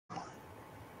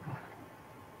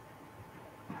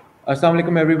Assalamu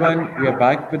alaikum, everyone. We are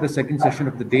back with the second session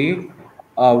of the day.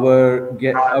 Our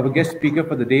guest speaker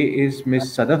for the day is Ms.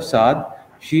 Sadaf Saad.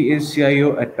 She is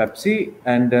CIO at Pepsi,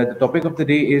 and the topic of the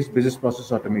day is business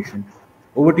process automation.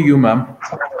 Over to you, ma'am.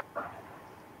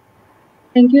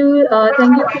 Thank you.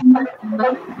 Thank you so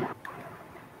much.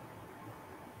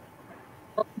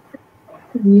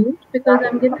 Mute because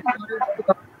I'm getting a lot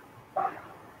of.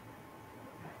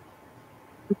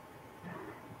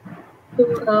 So,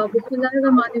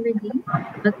 Bismillahirrahmanirrahim.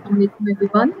 Assalamu alaikum,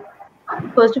 everyone.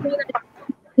 First of all, I take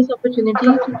this opportunity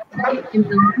to thank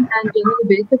Imran and General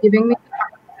Bill for giving me the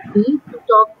opportunity to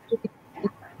talk to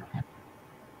people.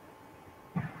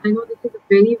 I know this is a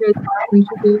very, very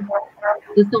initiative.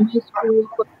 The summer school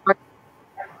for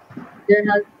there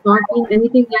has not been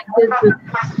anything like this before.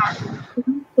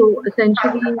 So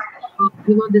essentially,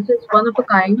 this is one of a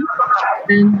kind,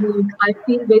 and I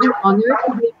feel very honored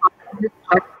to be a part of this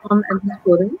platform and this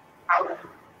forum.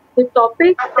 The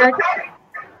topic that I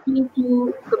need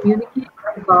to communicate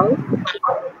about.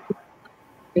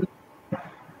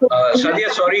 Sadia,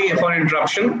 sorry for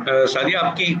interruption. Sadia,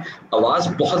 आपकी आवाज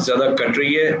बहुत ज़्यादा cut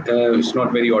रही है. It's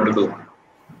not very audible.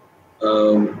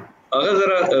 अगर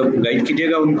ज़रा guide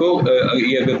कीजिएगा उनको,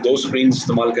 ये अगर दो स्क्रीन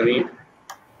इस्तेमाल कर रही हैं.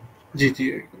 जी.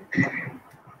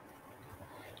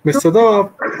 मिस सदा,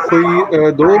 आप कोई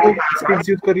दो स्क्रीन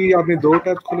यूज कर रही है? आपने दो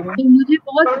टैब खोले हैं? मुझे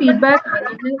बहुत फीडबैक आ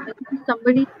रही है.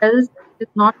 Somebody else is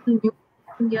not mute.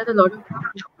 There are a lot of.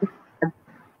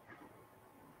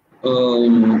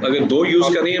 अगर दो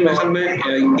यूज कर रही है, मेरे ख्याल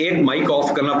में एक माइक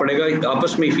ऑफ करना पड़ेगा.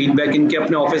 आपस में फीडबैक इनके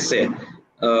अपने ऑफिस से.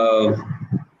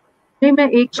 नहीं, मैं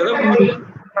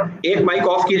एक माइक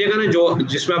ऑफ कीजिएगा ना, जो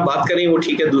जिसमें आप बात कर रही हैं वो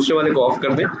ठीक है, दूसरे वाले को ऑफ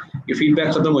कर दें. ये फीडबैक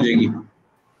खत्म हो जाएगी.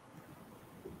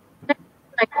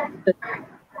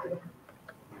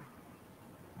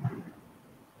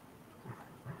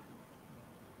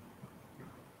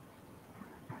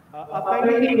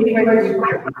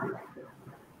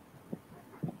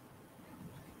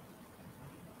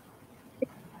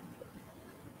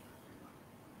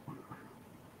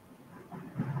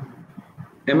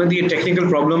 अहमद, ये टेक्निकल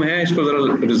प्रॉब्लम है, इसको जरा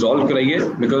रिजॉल्व कराइए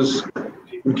बिकॉज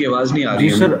उनकी आवाज नहीं आ रही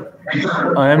है. जी sir,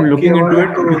 I am looking into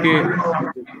it क्योंकि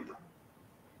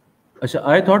अच्छा,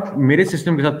 आई थॉट मेरे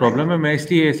सिस्टम के साथ प्रॉब्लम है, मैं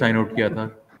इसलिए साइन आउट किया था.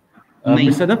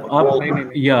 मिस सदफ, आप नहीं.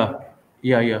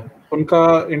 या उनका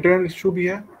इंटरनेट इशू भी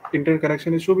है, इंटरनेट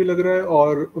कनेक्शन इशू भी लग रहा है,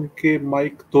 और उनके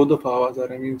माइक दो दफा आवाज आ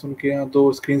रहा है. मींस उनके यहाँ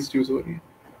दो स्क्रीन्स यूज हो रही हैं.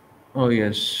 Oh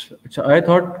yes. अच्छा, आई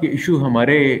थॉट कि इशू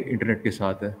हमारे इंटरनेट के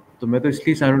साथ है, तो मैं तो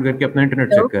इसलिए साइन आउट करके अपना इंटरनेट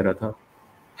चेक कर रहा था.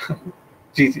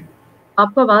 जी.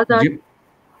 आपको आवाज आ रही?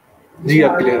 जी,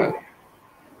 आप क्लियर आ रही है.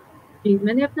 जी,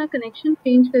 मैंने अपना कनेक्शन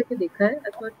चेंज करके देखा है.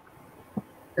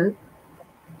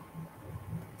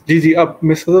 जी, अब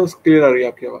मिस क्लियर आ रही है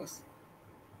आपकी आवाज.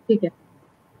 ठीक है.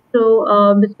 So,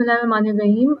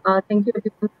 Bismillahirrahmanirrahim. Thank you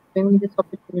everyone for giving me this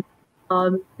opportunity.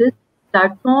 This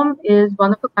platform is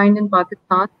one of a kind in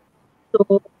Pakistan.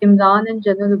 So, Imran and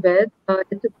General Ubaid,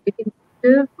 it's a great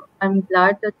initiative. I'm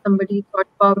glad that somebody thought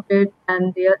about it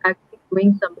and they are actually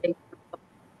doing something.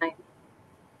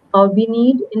 We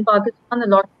need in Pakistan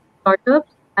a lot of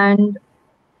startups, and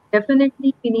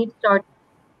definitely we need startups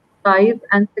to thrive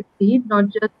and succeed, not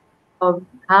just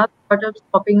have startups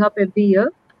popping up every year,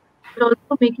 but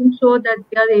also making sure that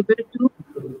they are able to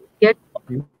get what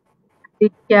they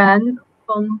can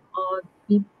from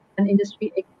people and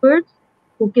industry experts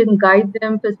who can guide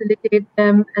them, facilitate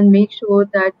them, and make sure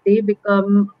that they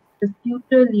become the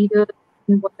future leaders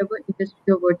in whatever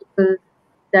industry or vertical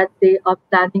that they are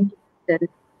planning to excel.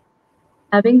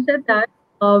 Having said that,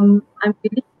 I'm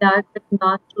really glad that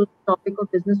Imran chose the topic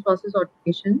of business process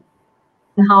automation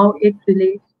and how it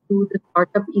relates to the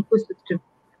startup ecosystem.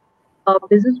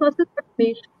 Business process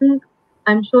automation,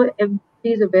 I'm sure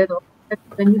everybody is aware of that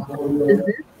when you start a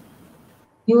business,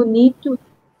 you need to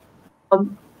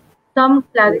some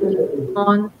clarity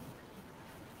on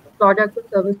product or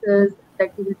services that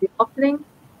you will be offering.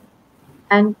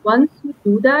 And once you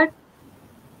do that,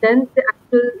 then the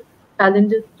actual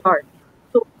challenges start.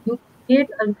 So you create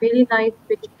a really nice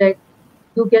pitch deck,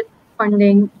 you get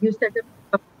funding, you set up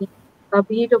a company,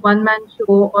 be it a one-man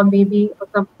show or maybe a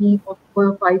company of 4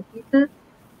 or 5 people,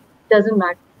 doesn't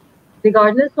matter.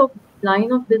 Regardless of the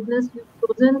line of business you've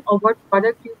chosen or what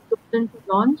product you've chosen to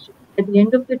launch, at the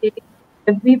end of the day,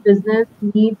 every business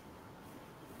needs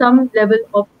some level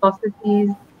of processes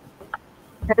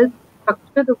to help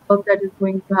structure the work that is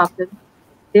going to happen.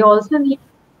 They also need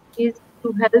is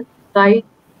to help guide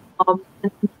and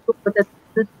ensure that the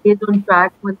business stays on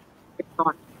track when it's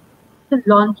on. So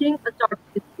launching a startup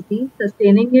is easy,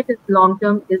 sustaining it in the long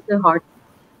term is the hard.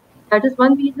 That is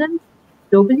one reason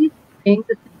globally speaking,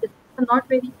 the statistics are not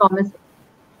very promising.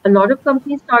 A lot of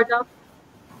companies start up,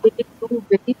 they do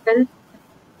very well,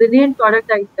 brilliant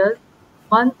product ideas.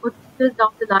 1 or 2 years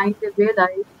down the line, they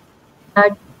realize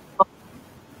that uh,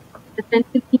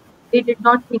 essentially they did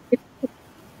not think it through.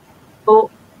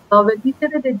 So when we say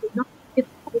that they did not think it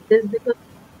through, it is because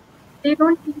they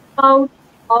don't think about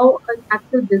how an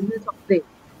actual business operates.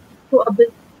 So a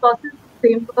business process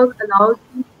framework allows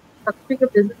you to structure a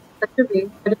business in such a way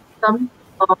that it becomes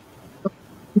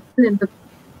in the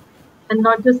and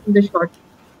not just in the short.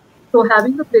 So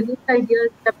having a brilliant idea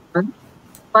is step one,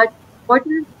 but what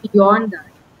is beyond that?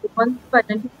 So once you've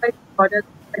identified the product,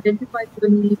 identified your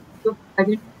needs, you've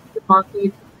identified the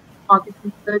market, market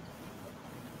research,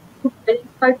 you've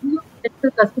identified who your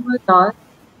potential customers are,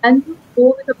 and you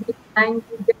go with a big bang,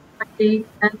 you get funding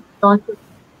and launch a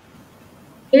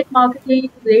great marketing,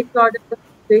 great product,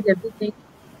 great everything.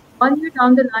 1 year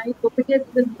down the line, nobody has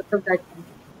even heard of that company.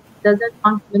 Does that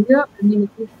sound familiar? I mean,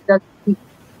 it does to me.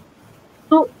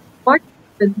 So what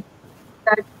happens is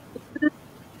that people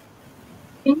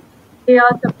think they are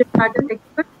subject matter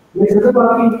experts.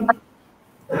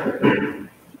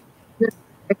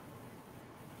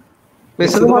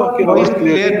 Mr. Kumar, your voice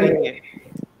clear नहीं है.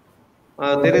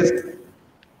 There is.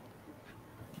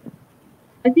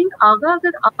 I think Agha,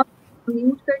 अगर आप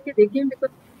mute करके देखें,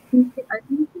 because I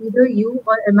think either you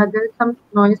or Ahmed, there is some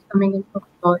noise coming in from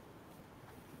the door.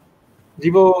 जी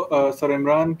वो sir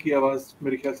Imran की आवाज़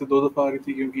मेरे ख्याल से 2 दफ़ा आ रही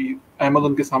थी क्योंकि अहमद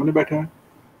उनके सामने बैठे हैं.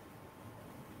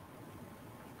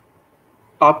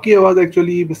 आपकी आवाज़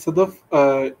एक्चुअली मिस सदफ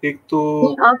एक तो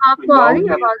अब आपको आ रही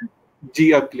है आवाज़?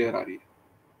 जी अब क्लियर आ रही है.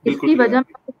 इसकी वजह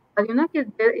मैं आपको बता रही हूँ ना कि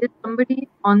there is somebody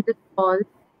on this call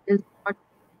is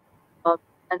not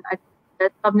and I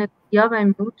guess आपने किया by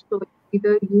mute, so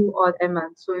either you or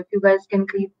Ahmed. So if you guys can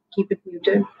keep it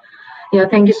muted. Yeah,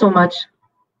 thank you so much.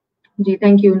 Ji,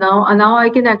 thank you. Now I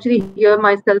can actually hear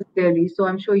myself clearly, so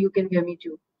I'm sure you can hear me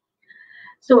too.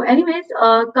 So anyways,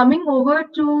 coming over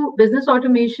to business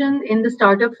automation in the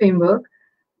startup framework.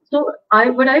 So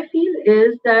what I feel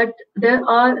is that there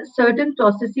are certain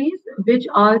processes which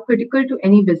are critical to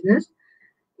any business.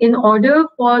 In order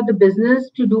for the business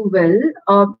to do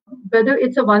well, whether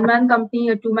it's a one-man company,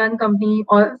 a two-man company,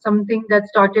 or something that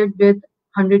started with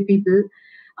 100 people,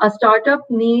 a startup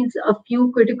needs a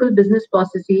few critical business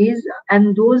processes,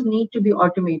 and those need to be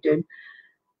automated.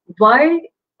 Why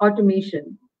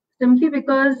automation? Simply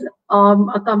because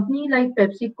a company like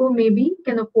PepsiCo maybe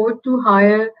can afford to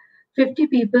hire 50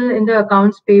 people in the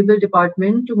accounts payable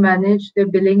department to manage their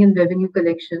billing and revenue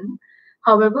collection.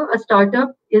 However, a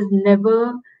startup is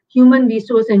never human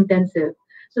resource intensive.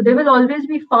 So there will always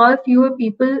be far fewer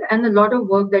people and a lot of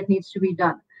work that needs to be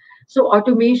done. So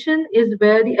automation is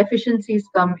where the efficiencies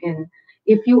come in.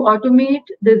 If you automate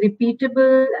the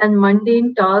repeatable and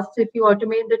mundane tasks, if you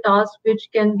automate the tasks which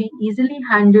can be easily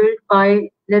handled by,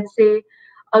 let's say,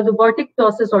 a robotic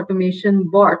process automation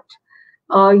bot,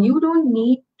 you don't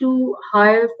need to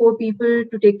hire 4 people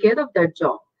to take care of that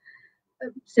job.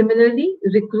 Similarly,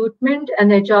 recruitment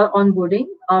and HR onboarding.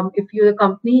 If you're a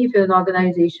company, if you're an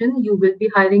organization, you will be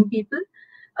hiring people.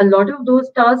 A lot of those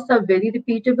tasks are very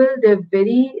repeatable. They're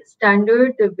very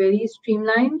standard. They're very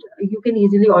streamlined. You can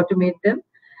easily automate them.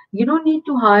 You don't need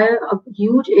to hire a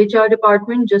huge HR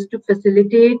department just to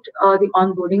facilitate the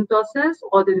onboarding process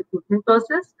or the recruitment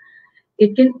process.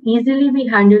 It can easily be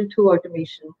handled through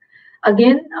automation.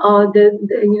 Again,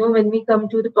 when we come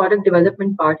to the product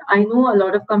development part, I know a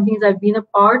lot of companies. I've been a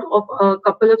part of a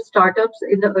couple of startups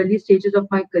in the early stages of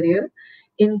my career,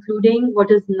 including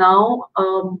what is now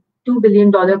 $2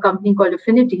 billion company called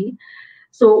Affinity.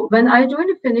 So when I joined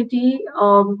Affinity,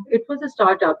 it was a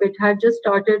startup. It had just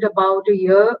started about a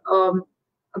year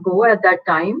ago at that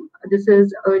time. This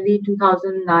is early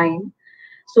 2009.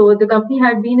 So the company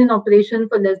had been in operation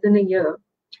for less than a year.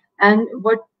 And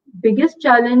what biggest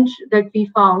challenge that we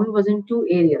found was in 2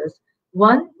 areas.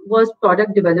 One was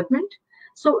product development.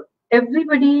 So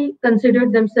everybody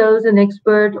considered themselves an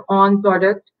expert on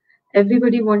product.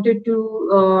 Everybody wanted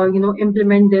to,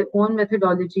 implement their own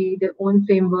methodology, their own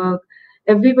framework.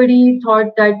 Everybody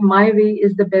thought that my way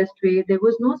is the best way. There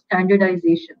was no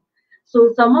standardization.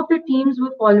 So some of the teams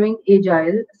were following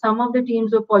agile, some of the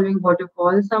teams were following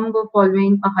waterfall, some were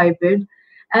following a hybrid,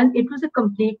 and it was a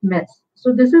complete mess.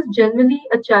 So this is generally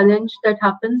a challenge that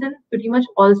happens in pretty much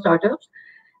all startups.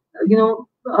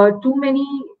 Too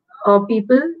many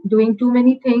people doing too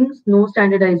many things, no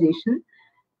standardization.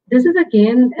 This is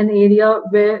again an area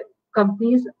where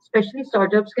companies, especially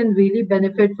startups, can really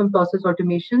benefit from process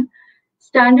automation.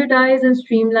 Standardize and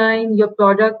streamline your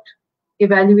product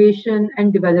evaluation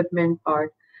and development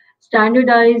part.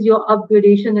 Standardize your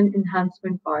upgradation and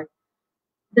enhancement part.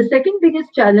 The second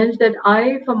biggest challenge that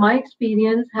from my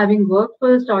experience, having worked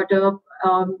for a startup,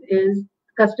 is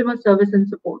customer service and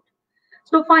support.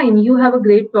 So fine, you have a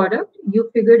great product, you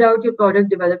figured out your product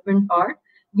development part,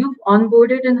 you've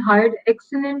onboarded and hired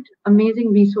excellent,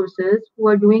 amazing resources who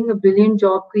are doing a brilliant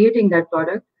job creating that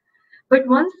product. But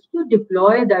once you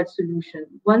deploy that solution,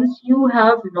 once you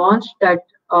have launched that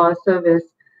service,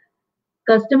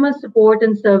 customer support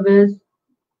and service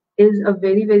is a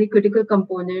very, very critical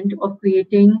component of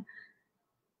creating,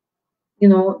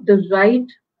 the right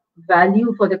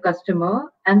value for the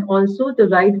customer and also the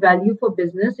right value for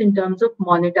business in terms of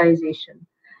monetization.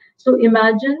 So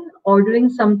imagine ordering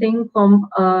something from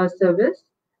a service,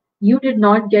 you did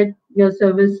not get your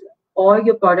service or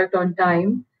your product on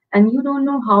time, and you don't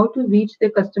know how to reach the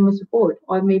customer support,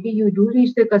 or maybe you do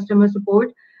reach the customer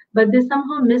support, but they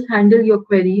somehow mishandle your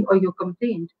query or your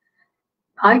complaint.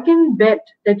 I can bet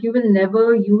that you will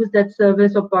never use that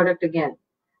service or product again,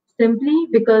 simply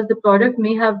because the product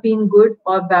may have been good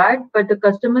or bad, but the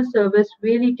customer service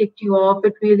really ticked you off,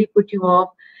 it really put you off,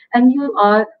 and you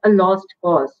are a lost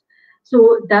cause.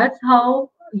 So that's how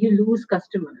you lose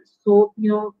customers. So,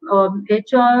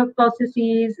 HR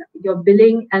processes, your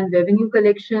billing and revenue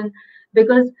collection,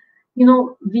 because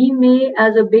we may,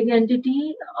 as a big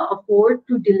entity, afford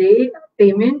to delay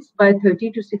payments by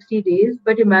 30 to 60 days.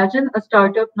 But imagine a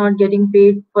startup not getting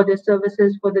paid for their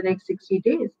services for the next 60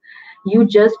 days. You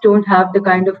just don't have the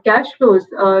kind of cash flows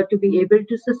to be able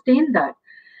to sustain that.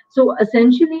 So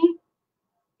essentially,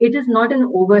 it is not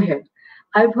an overhead.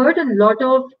 I've heard a lot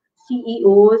of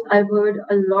CEOs, I've heard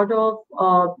a lot of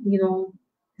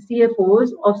CFOs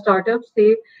of startups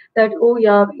say that, oh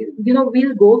yeah,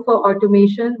 we'll go for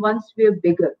automation once we're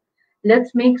bigger.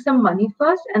 Let's make some money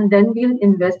first and then we'll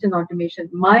invest in automation.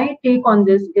 My take on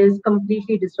this is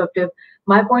completely disruptive.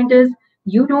 My point is,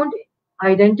 you don't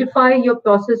identify your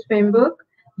process framework,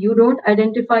 you don't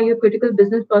identify your critical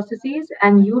business processes,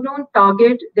 and you don't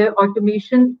target their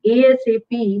automation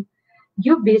ASAP,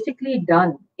 you're basically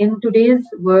done. In today's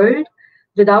world,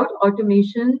 without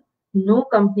automation, no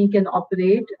company can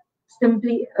operate.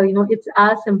 Simply, it's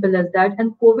as simple as that.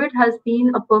 And COVID has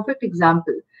been a perfect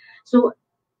example. So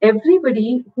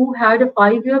everybody who had a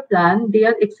 5-year plan, they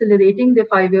are accelerating their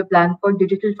 5-year plan for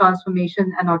digital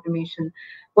transformation and automation.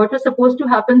 What was supposed to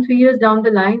happen 3 years down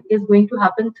the line is going to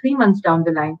happen 3 months down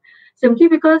the line, simply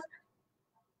because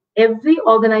every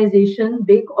organization,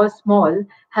 big or small,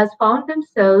 has found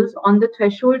themselves on the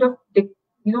threshold of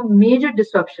major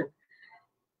disruption.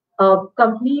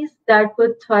 Companies that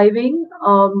were thriving,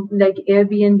 like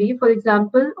Airbnb, for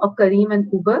example, or Kareem and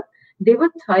Uber, they were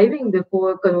thriving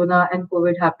before Corona and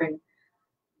COVID happened.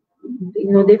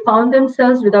 They found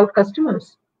themselves without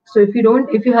customers. So if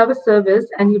you have a service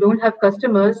and you don't have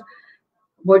customers,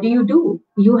 what do?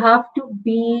 You have to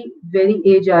be very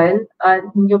agile,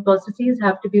 and your processes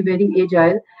have to be very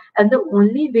agile. And the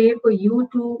only way for you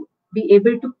to be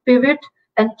able to pivot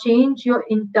and change your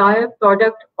entire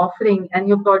product offering and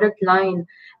your product line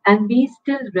and be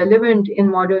still relevant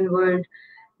in modern world,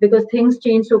 because things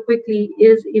change so quickly,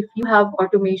 is if you have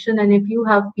automation and if you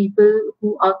have people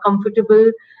who are comfortable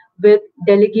with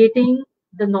delegating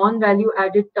the non-value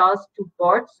added tasks to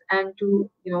bots and to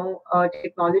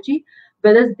technology,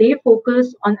 whereas they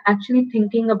focus on actually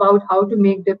thinking about how to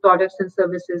make their products and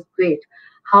services great,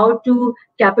 how to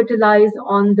capitalize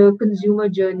on the consumer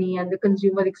journey and the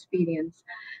consumer experience.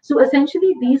 So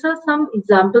essentially, these are some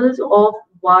examples of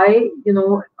why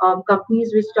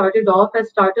companies which started off as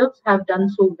startups have done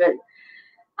so well.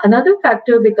 Another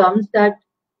factor becomes that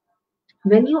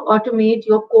when you automate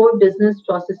your core business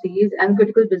processes and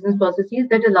critical business processes,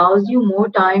 that allows you more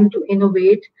time to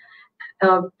innovate,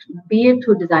 uh, be it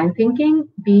through design thinking,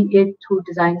 be it through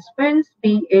design sprints,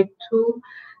 be it through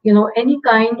any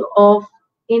kind of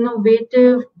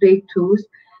innovative breakthroughs.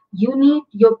 You need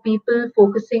your people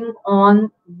focusing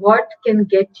on what can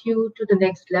get you to the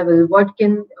next level, what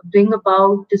can bring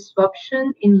about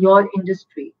disruption in your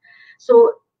industry.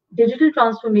 So digital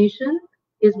transformation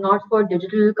is not for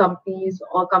digital companies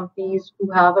or companies who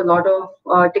have a lot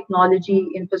of technology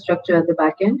infrastructure at the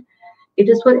back end. It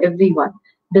is for everyone.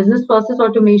 Business process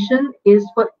automation is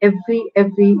for every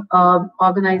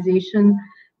organization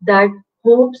that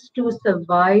hopes to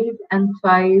survive and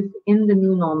thrive in the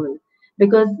new normal.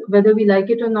 Because whether we like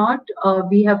it or not,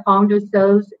 we have found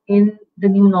ourselves in the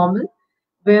new normal,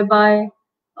 whereby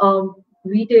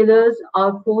retailers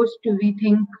are forced to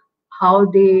rethink how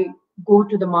they go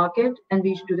to the market and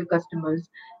reach to the customers.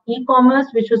 E-commerce,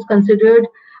 which was considered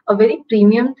a very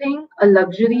premium thing, a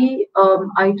luxury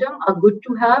item, a good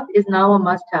to have, is now a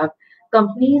must have.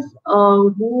 Companies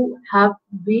who have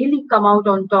really come out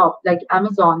on top, like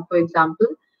Amazon, for example,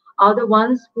 are the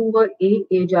ones who were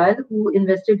agile, who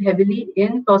invested heavily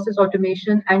in process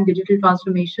automation and digital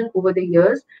transformation over the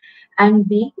years, and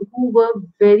B, who were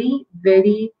very,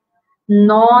 very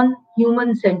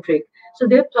non-human centric. So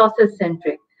they're process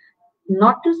centric.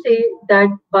 Not to say that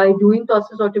by doing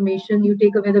process automation, you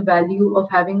take away the value of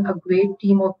having a great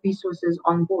team of resources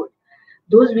on board.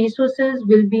 Those resources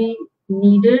will be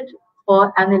needed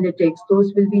for analytics.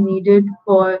 Those will be needed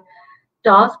for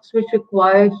tasks which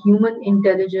require human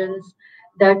intelligence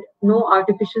that no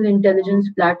artificial intelligence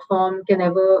platform can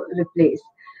ever replace.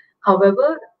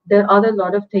 However, there are a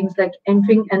lot of things like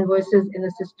entering invoices in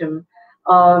a system,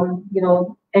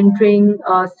 entering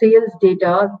sales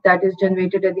data that is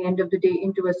generated at the end of the day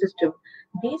into a system.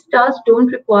 These tasks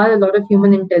don't require a lot of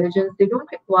human intelligence. They don't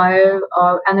require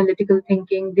analytical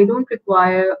thinking. They don't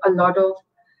require a lot of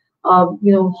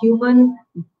human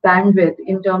bandwidth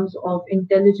in terms of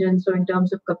intelligence or in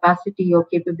terms of capacity or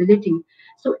capability.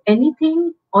 So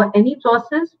anything or any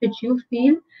process which you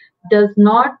feel does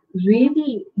not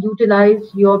really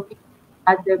utilize your people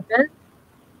at their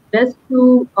best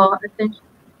to essentially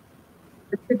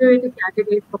consider it a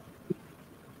candidate for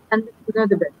and the sooner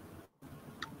the better.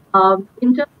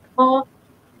 In terms of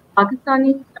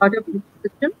Pakistani startup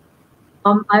ecosystem,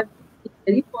 I've been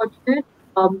very fortunate.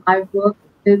 I've worked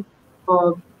with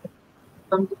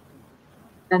some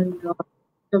and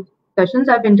some discussions.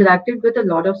 I've interacted with a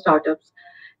lot of startups,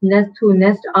 through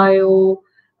Nest.io,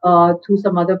 through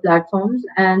some other platforms,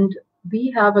 and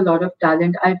we have a lot of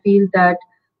talent. I feel that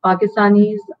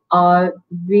Pakistanis are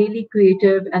really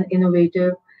creative and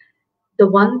innovative. The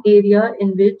one area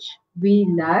in which we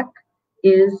lack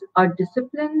is our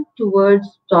discipline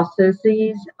towards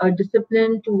processes, our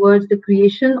discipline towards the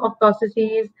creation of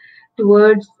processes,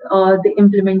 towards the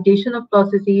implementation of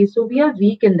processes. So we are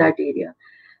weak in that area.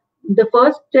 The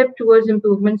first step towards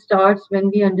improvement starts when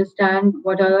we understand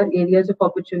what are our areas of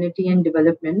opportunity and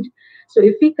development. So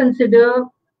if we consider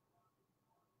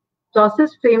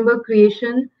process framework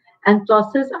creation and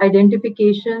process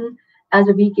identification as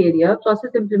a weak area,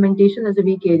 process implementation as a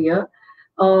weak area.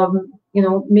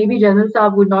 Maybe General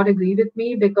Saab would not agree with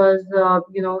me because,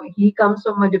 he comes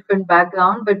from a different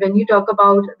background. But when you talk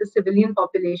about the civilian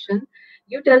population,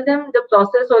 you tell them the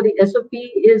process or the SOP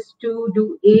is to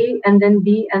do A and then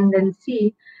B and then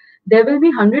C. There will be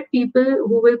 100 people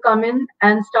who will come in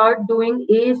and start doing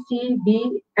A, C,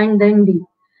 B, and then D.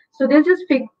 So they'll just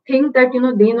think that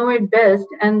they know it best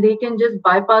and they can just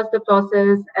bypass the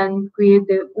process and create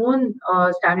their own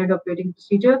standard operating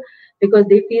procedure because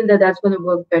they feel that that's going to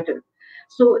work better.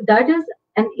 So that is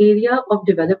an area of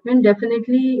development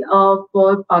definitely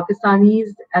for Pakistanis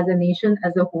as a nation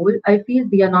as a whole. I feel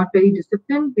we are not very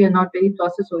disciplined, we are not very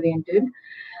process oriented.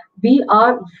 We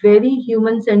are very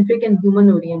human centric and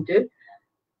human oriented.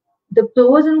 The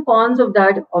pros and cons of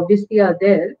that obviously are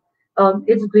there.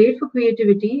 It's great for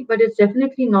creativity, but it's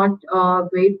definitely not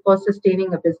great for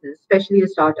sustaining a business, especially a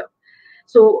startup.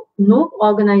 So no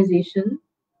organization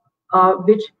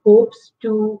which hopes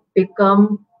to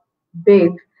become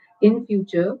big in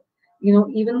future,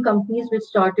 even companies which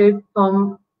started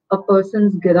from a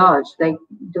person's garage, like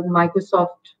the Microsoft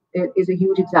is a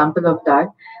huge example of that.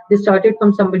 They started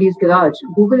from somebody's garage.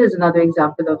 Google is another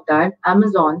example of that.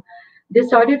 Amazon, they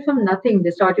started from nothing.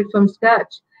 They started from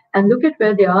scratch. And look at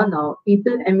where they are now.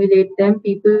 People emulate them.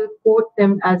 People quote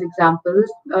them as examples.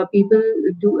 People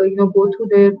do, go through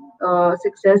their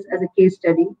success as a case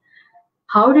study.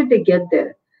 How did they get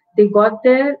there? They got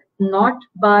there not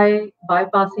by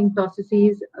bypassing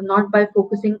processes, not by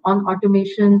focusing on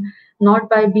automation, not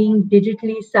by being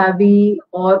digitally savvy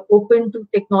or open to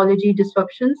technology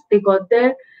disruptions. They got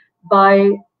there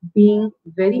by being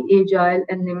very agile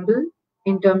and nimble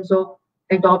in terms of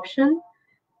adoption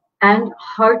and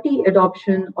hearty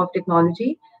adoption of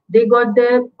technology. They got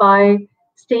there by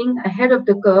staying ahead of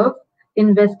the curve,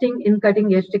 investing in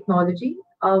cutting edge technology,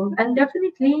 and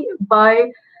definitely by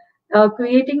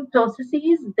creating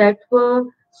processes that were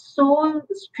so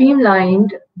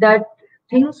streamlined that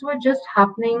things were just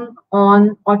happening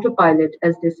on autopilot,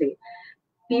 as they say.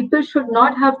 People should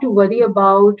not have to worry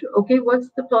about, okay, what's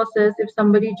the process if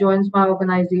somebody joins my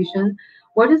organization?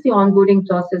 What is the onboarding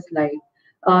process like?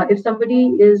 If somebody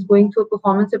is going through a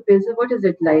performance appraisal, what is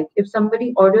it like? If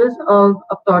somebody orders a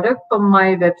product from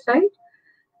my website,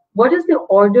 what is the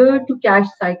order to cash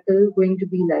cycle going to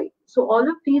be like? So all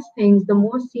of these things, the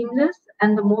more seamless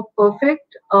and the more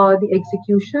perfect the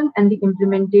execution and the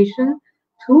implementation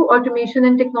through automation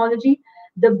and technology,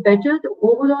 the better the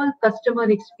overall customer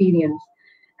experience.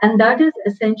 And that is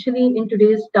essentially in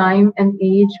today's time and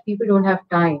age, people don't have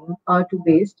time to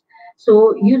waste.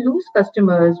 So you lose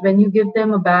customers when you give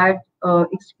them a bad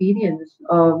experience,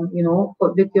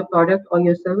 with your product or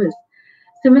your service.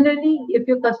 Similarly, if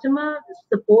your customer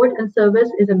support and service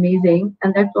is amazing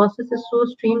and that process is so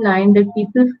streamlined that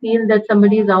people feel that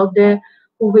somebody is out there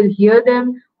who will hear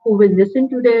them, who will listen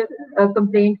to their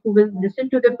complaint, who will listen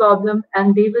to the problem,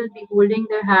 and they will be holding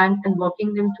their hand and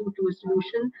walking them through to a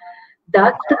solution,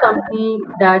 that's the company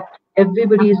that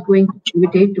everybody is going to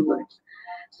gravitate towards.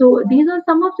 So these are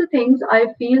some of the things I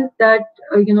feel that,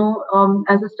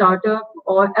 as a startup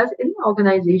or as any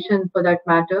organization for that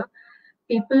matter,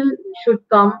 people should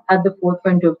come at the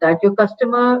forefront of that. Your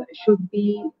customer should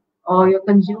be, or your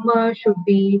consumer should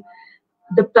be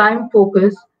the prime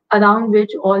focus around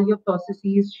which all your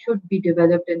processes should be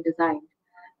developed and designed.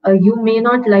 You may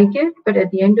not like it, but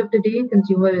at the end of the day,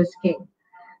 consumer is king.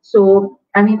 So,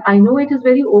 I mean, I know it is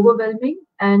very overwhelming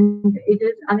and it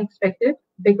is unexpected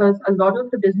because a lot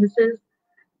of the businesses,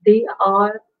 they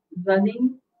are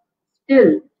running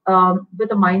still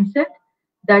with a mindset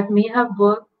that may have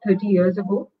worked 30 years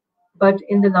ago, but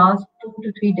in the last 2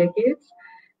 to 3 decades,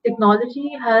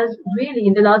 technology has really,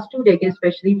 in the last 2 decades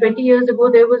especially, 20 years ago,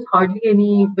 there was hardly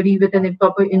anybody with a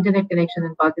proper internet connection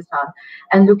in Pakistan.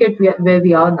 And look at where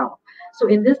we are now. So,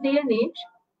 in this day and age,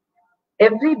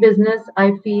 every business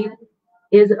I feel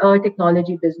is a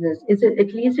technology business. It's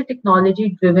at least a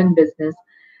technology driven business,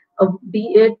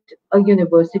 be it a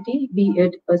university, be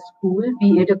it a school,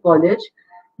 be it a college.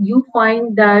 You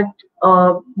find that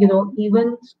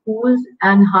even schools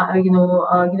and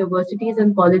universities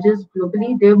and colleges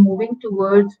globally, they're moving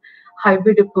towards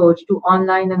hybrid approach to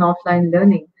online and offline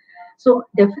learning. So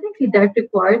definitely that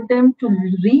required them to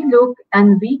relook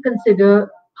and reconsider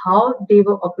how they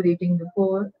were operating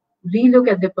before, relook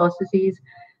at their processes,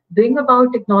 bring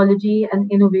about technology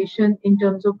and innovation in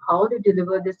terms of how they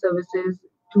deliver their services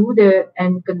to their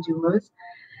end consumers.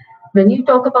 When you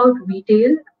talk about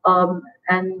retail,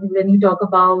 and when you talk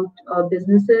about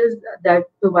businesses that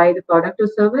provide a product or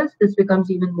service, this becomes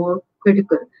even more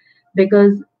critical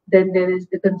because then there is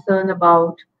the concern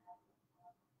about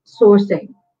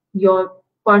sourcing, your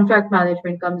contract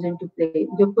management comes into play,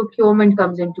 your procurement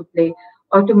comes into play.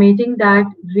 Automating that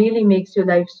really makes your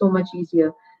life so much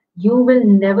easier. You will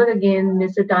never again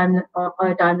miss a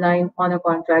timeline on a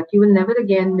contract. You will never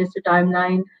again miss a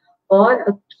timeline or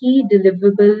a key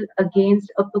deliverable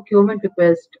against a procurement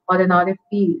request or an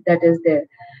RFP that is there.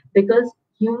 Because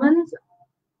humans,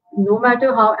 no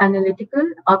matter how analytical,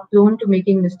 are prone to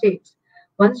making mistakes.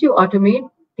 Once you automate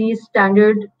these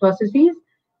standard processes,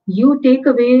 you take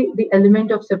away the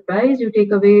element of surprise, you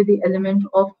take away the element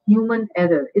of human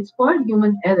error. It's called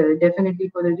human error, definitely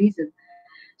for a reason.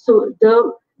 So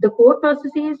the core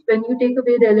processes, when you take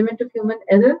away the element of human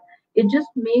error, it just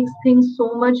makes things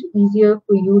so much easier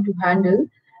for you to handle,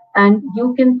 and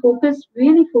you can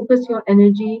really focus your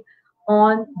energy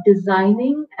on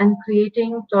designing and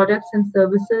creating products and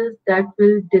services that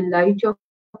will delight your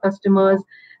customers,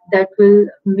 that will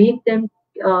make them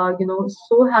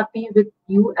so happy with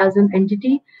you as an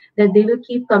entity that they will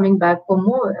keep coming back for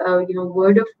more.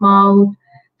 Word of mouth,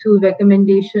 through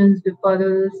recommendations,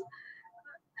 referrals.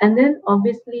 And then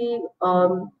obviously,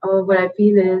 what I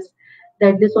feel is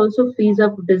that this also frees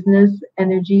up business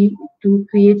energy to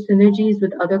create synergies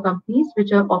with other companies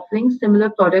which are offering similar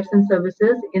products and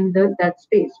services in that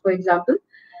space. For example,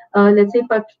 let's say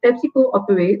PepsiCo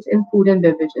operates in food and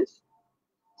beverages.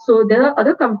 So there are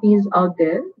other companies out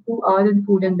there who are in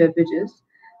food and beverages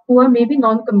who are maybe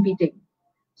non-competing.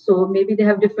 So maybe they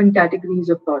have different categories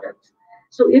of products.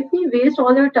 So if we waste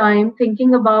all our time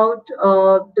thinking about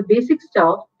the basic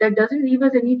stuff, that doesn't leave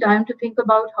us any time to think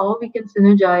about how we can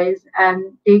synergize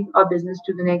and take our business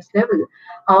to the next level.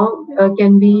 How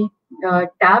can we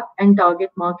tap and target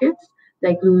markets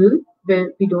like rural,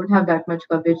 where we don't have that much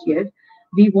coverage yet?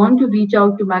 We want to reach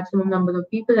out to maximum number of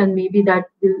people, and maybe that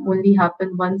will only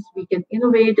happen once we can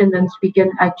innovate and once we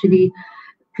can actually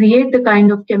create the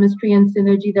kind of chemistry and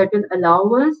synergy that will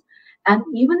allow us. And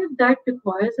even if that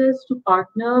requires us to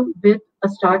partner with a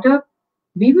startup,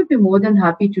 we would be more than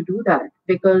happy to do that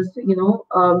because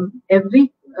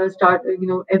every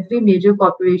major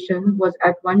corporation was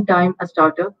at one time a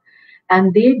startup,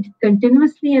 and they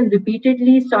continuously and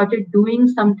repeatedly started doing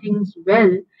some things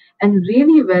well and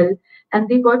really well, and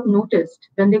they got noticed.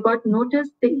 When they got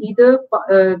noticed, they either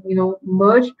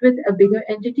merged with a bigger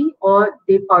entity or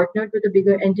they partnered with a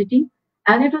bigger entity,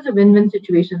 and it was a win-win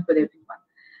situation for everyone.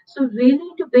 So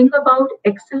really, to bring about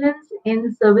excellence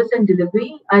in service and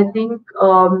delivery, I think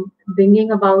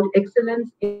bringing about excellence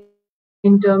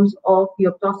in terms of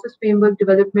your process framework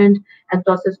development and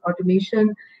process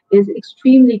automation is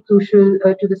extremely crucial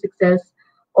to the success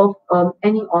of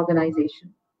any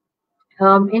organization.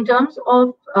 In terms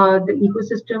of the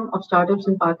ecosystem of startups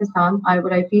in Pakistan,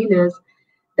 what I feel is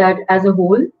that as a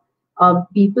whole,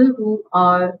 people who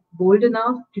are bold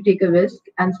enough to take a risk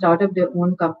and start up their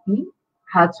own company,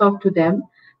 hats off to them,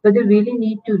 but they really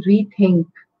need to rethink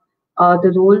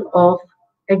the role of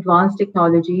advanced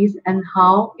technologies and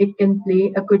how it can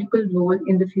play a critical role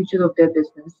in the future of their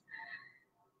business.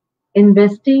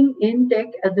 Investing in tech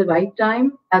at the right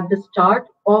time, at the start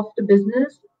of the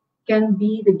business, can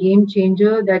be the game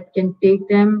changer that can take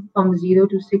them from 0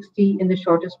 to 60 in the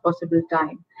shortest possible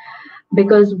time.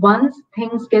 Because once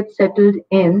things get settled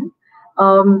in,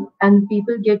 and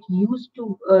people get used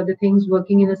to the things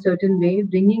working in a certain way,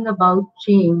 bringing about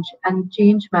change and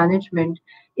change management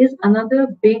is another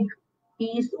big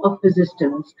piece of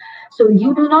resistance. So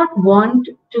you do not want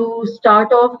to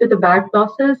start off with a bad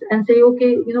process and say, okay,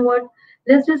 you know what,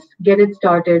 let's just get it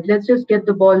started. Let's just get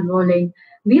the ball rolling.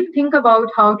 We'll think about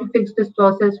how to fix this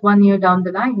process 1 year down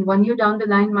the line. 1 year down the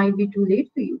line might be too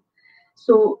late for you.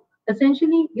 So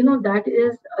essentially, that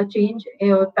is a change,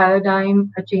 a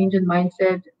paradigm, a change in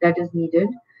mindset that is needed.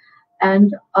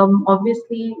 And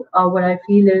obviously, what I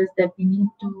feel is that we need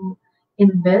to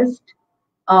invest.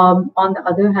 On the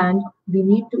other hand, we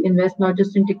need to invest not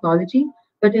just in technology,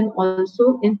 but in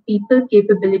also in people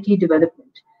capability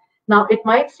development. Now, it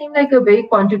might seem like a very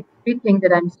contradictory thing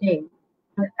that I'm saying.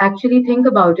 Actually, think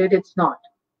about it, it's not.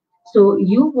 So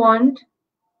you want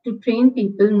to train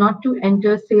people not to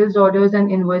enter sales orders and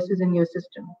invoices in your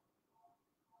system.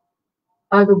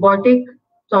 A robotic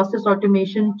process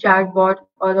automation chatbot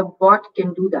or a bot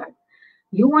can do that.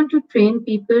 You want to train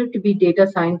people to be data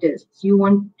scientists. You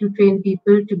want to train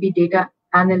people to be data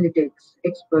analytics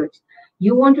experts.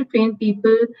 You want to train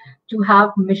people to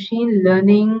have machine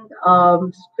learning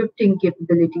scripting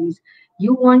capabilities.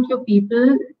 You want your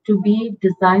people to be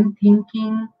design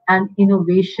thinking and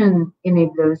innovation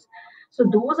enablers. So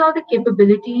those are the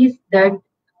capabilities that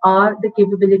are the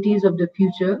capabilities of the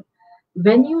future.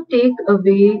 When you take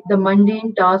away the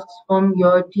mundane tasks from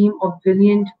your team of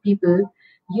brilliant people,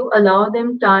 you allow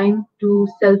them time to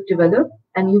self-develop,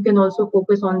 and you can also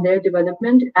focus on their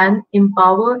development and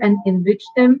empower and enrich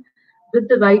them with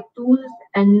the right tools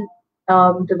and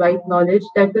the right knowledge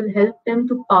that will help them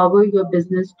to power your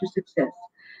business to success.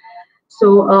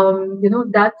 So,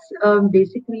 that's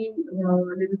basically, a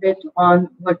little bit on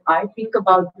what I think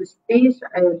about this space.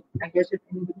 I guess if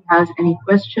anybody has any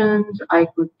questions, I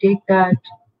could take that.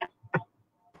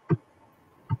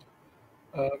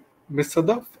 Ms.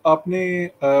 Sadaf,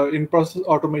 आपने in process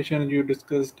automation you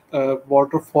discussed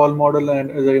waterfall model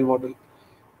and agile model.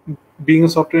 Being a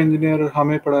software engineer,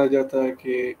 हमें पढ़ाया जाता है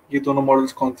कि ये दोनों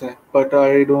models कौन से हैं, but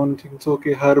I don't think so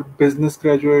कि हर business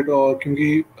graduate और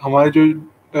क्योंकि हमारे जो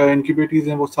incubators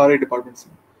हैं वो सारे departments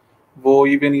हैं, वो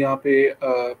even यहाँ पे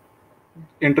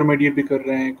intermediate भी कर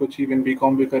रहे हैं, कुछ even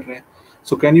BCom भी कर रहे हैं.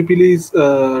 So can you please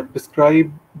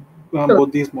describe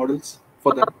both these models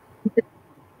for them?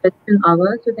 Question, Agha.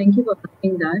 So thank you for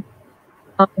asking that,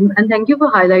 and thank you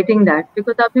for highlighting that,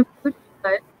 because आपने कुछ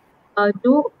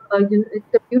जो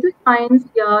computer science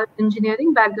या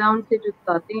engineering background से जो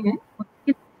आते हैं,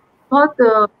 उसकी बहुत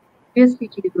obvious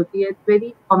चीज होती है,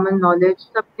 very common knowledge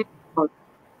सबने बहुत.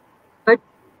 But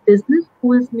business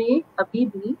schools में अभी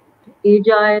भी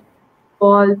agile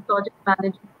और project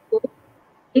management को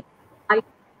एक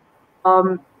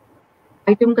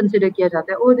item consider किया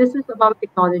जाता है. Oh, this is about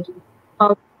technology,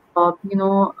 about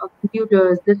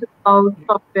computers. This is about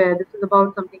software. This is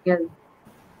about something else.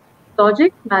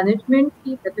 Project management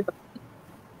की methodology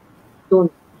दोनों,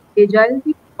 agile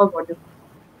भी और waterfall.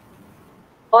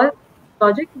 और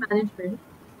project management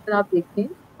अगर आप देखें,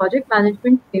 project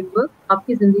management framework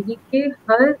आपकी जिंदगी के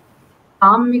हर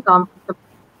काम में काम कर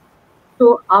सकते हैं. तो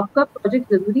आपका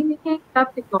प्रोजेक्ट जरूरी नहीं है कि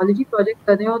आप टेक्नोलॉजी प्रोजेक्ट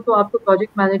कर रहे हो तो आपको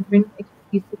प्रोजेक्ट मैनेजमेंट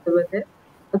एक्सपर्टीज की जरूरत है.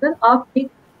 अगर आप एक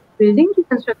बिल्डिंग की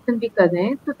कंस्ट्रक्शन भी कर रहे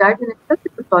हैं तो that in itself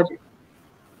is a project.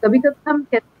 कभी कभी हम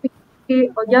कहते हैं कि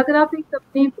या अगर आप एक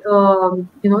अपने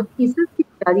थीसिस की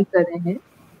तैयारी कर रहे हैं,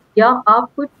 या आप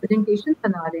कुछ प्रेजेंटेशन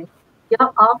बना रहे हैं, या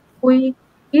आप कोई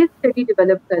केस स्टडी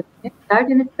डेवलप कर रहे हैं,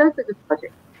 that in itself is a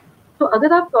project. तो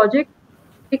अगर आप प्रोजेक्ट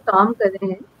पे काम कर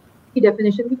रहे हैं, की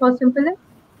डेफिनेशन भी बहुत सिंपल है.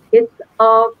 It's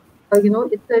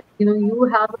you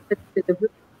have a deliverable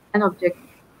and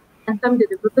objective, and some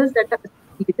deliverables that are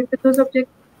associated with those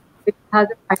objectives. It has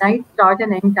a finite start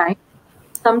and end time,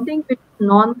 something which is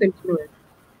non-continuous.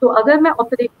 तो अगर मैं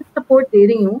ऑपरेशन सपोर्ट दे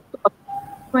रही हूँ तो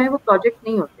वो project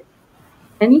नहीं होते.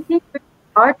 Anything which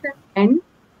starts and ends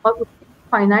और उसके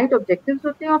फाइनाइट ऑब्जेक्टिव्स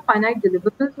होते हैं और फाइनाइट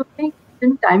डिलिवरेबल्स होते हैं,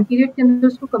 जिन टाइम पीरियड के अंदर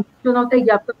उसको कंप्लीट होना होता है,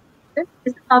 ये आपका है.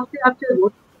 इस हिसाब से आप जो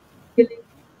रोड के लिए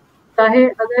चाहे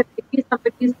अगर if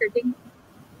somebody is setting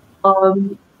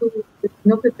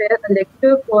to prepare a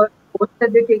lecture for a course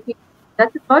that they're taking,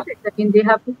 that's a project. I mean, they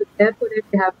have to prepare for it,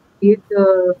 they have to create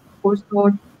the course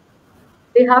notes,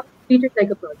 they have to treat it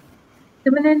like a project.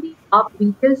 Similarly, आप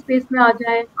retail space में आ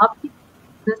जाएं, आप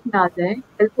business में आ जाएं,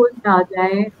 telcos में आ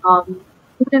जाएं,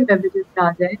 food and beverages में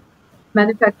आ जाएं,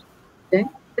 manufacturing में आ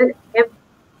जाएं, every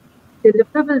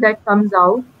deliverable that comes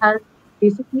out has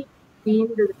basically been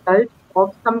the result of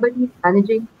somebody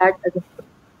managing that as a project.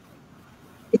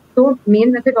 तो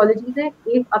मेन मेथडोलॉजीज है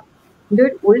एक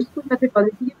स्टैंडर्ड ओल्ड स्कूल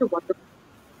मेथडोलॉजी है जो water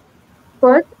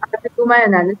first I will do my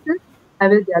analysis I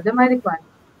will gather my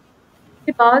requirement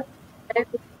उसके बाद मैं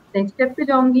next step पे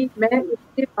जाऊंगी मैं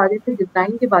उसके बारे में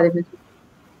डिज़ाइन के बारे में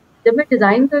सोचूंगी जब मैं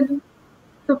डिज़ाइन कर लूँ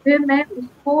तो फिर मैं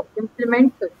उसको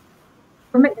इम्प्लीमेंट करूँ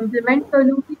तो मैं इम्प्लीमेंट कर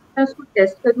लूँगी मैं उसको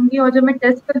टेस्ट करूँगी और जब मैं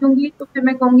टेस्ट कर लूँगी तो फिर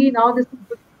मैं कहूँगी now this is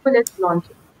good let's launch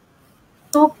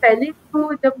तो पहले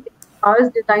तो जब आवर्स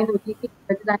डिजाइन होती थी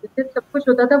डिजाइन से सब कुछ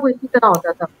होता था वो इसी तरह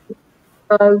होता था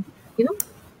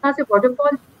यहाँ से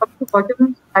waterfall top to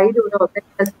bottom side हो रहा होता है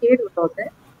कैस्केड हो रहा होता है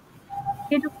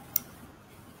ये जो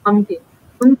हम थे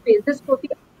उन फेजेस को भी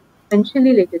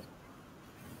इवेंचुअली लेके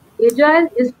चलते agile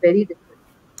is very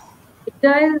different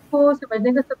agile को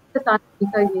समझने का सबसे आसान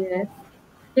तरीका ये है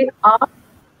कि आप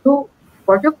जो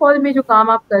वाटरफॉल में जो काम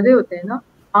आप कर रहे होते हैं ना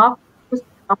आप उस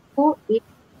आपको एक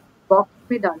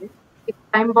बॉक्स में डालें एक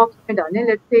टाइम बॉक्स में डालें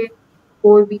let's say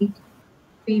 4 weeks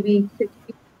 3 weeks 6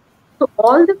 weeks so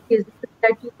all the phases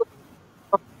that you put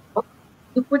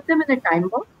you put them in a time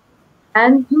box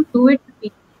and you do it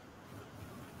repeatedly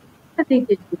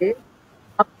देखिए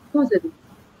आपको जरूर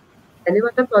पहले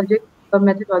वाला प्रोजेक्ट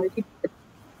मेथोडोलॉजी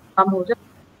काम हो जाए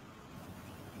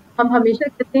हम हमेशा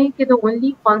कहते हैं कि the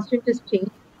only constant is change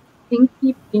things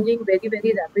keep changing very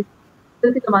very rapid कल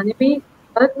के ज़माने में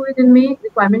हर पूरे दिन में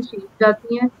रिक्वायरमेंट्स चेंज हो जाती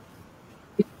हैं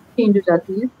चेंज हो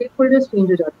जाती है स्टेक होल्डर्स चेंज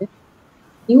हो जाते हैं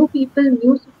new people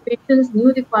new situations new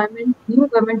requirements new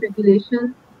government regulations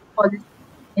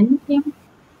policy anything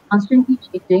constantly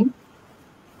changing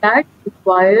that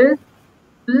requires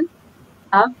people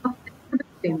have a flexible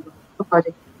framework for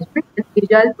project management and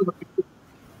agile provided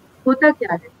होता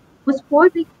क्या है उस 4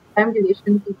 week टाइम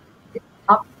ड्यूरेशन की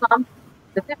आप काम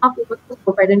करते हैं आप उसको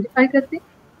स्कोप आइडेंटिफाई करते हैं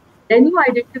then you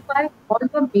identify all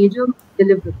the major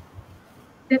deliverables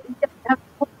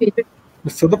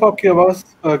Sadaf आपकी आवाज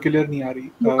क्लियर नहीं आ रही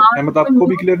अहमद आपको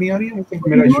भी क्लियर नहीं आ रही है आई थिंक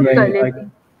मेरा इशू है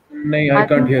नहीं I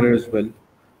can't hear her as well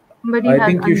I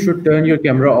think you should turn your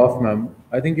camera off ma'am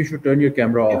I think you should turn your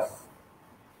camera off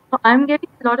I'm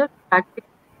getting a lot of static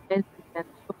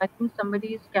so I think somebody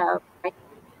is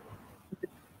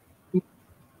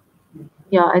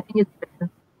yeah I think it's better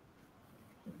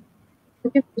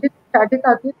क्योंकि मुझे static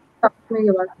आती है तब मैं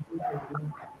ये बात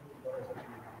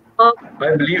I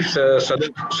believe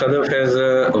Sadaf has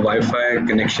a Wi-Fi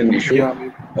connection issue.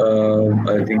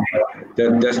 I think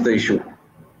that's the issue.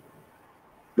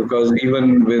 Because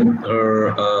even with her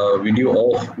video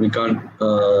off, we can't.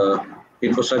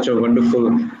 It was such a wonderful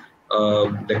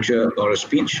lecture or a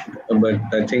speech,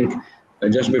 but I think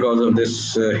just because of this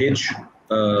hitch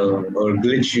or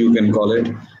glitch, you can call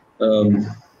it,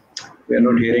 we are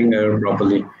not hearing her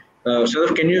properly.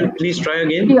 Sadaf, can you please try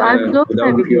again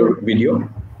without your video?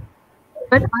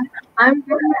 But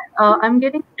I'm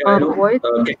getting voice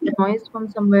noise from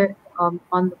somewhere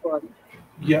on the call.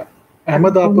 Yeah,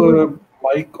 Ahmed, आप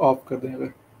mic off कर दें अगर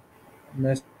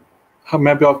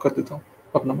मैं भी of कर देता हूँ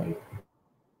अपना माइक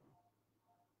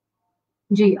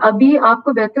जी अभी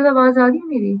आपको बेहतर आवाज आ रही है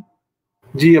मेरी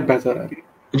जी अब बेहतर आ रही है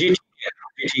जी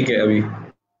ठीक है अभी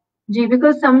जी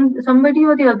because somebody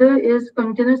or the other is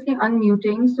continuously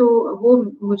unmuting so वो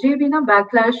मुझे भी ना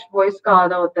backlash voice का आ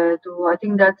रहा होता है तो I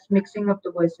think that's mixing up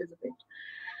the voices a bit.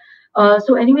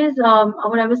 So anyways,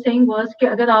 what I was saying was कि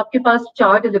अगर आपके पास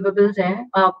 4 deliverables हैं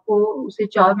आपको उसे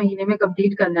 4 महीने में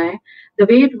complete करना है the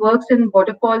way it works in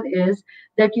waterfall is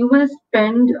that you will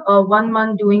spend 1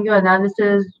 month doing your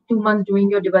analysis 2 months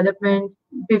doing your development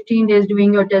 15 days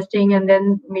doing your testing and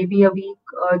then maybe a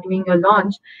week doing your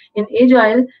launch in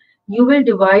agile you will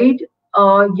divide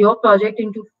your project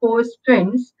into 4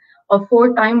 sprints or 4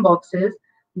 time boxes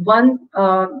one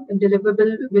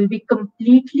deliverable will be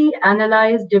completely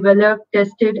analyzed, developed,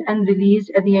 tested, and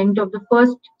released at the end of the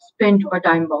first sprint or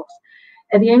time box.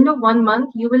 At the end of 1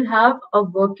 month, you will have a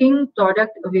working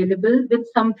product available with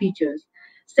some features.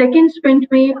 Second sprint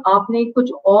में आपने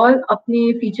कुछ और अपने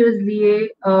features लिए,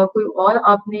 कोई और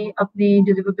आपने अपने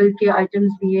deliverable के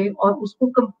items लिए और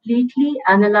उसको completely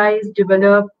analyze,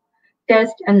 develop,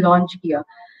 test, and launch किया.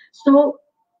 So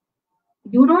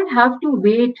you don't have to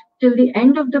wait till the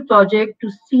end of the project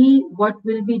to see what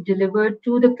will be delivered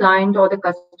to the client or the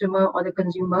customer or the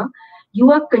consumer.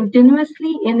 You are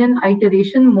continuously in an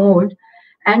iteration mode,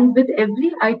 and with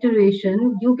every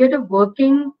iteration, you get a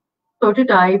working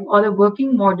prototype or a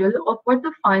working model of what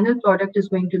the final product is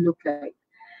going to look like.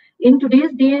 In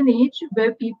today's day and age,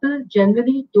 where people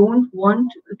generally don't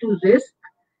want to risk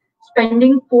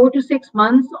spending 4 to 6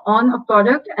 months on a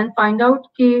product and find out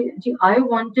कि I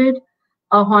wanted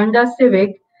a Honda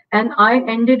Civic and I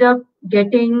ended up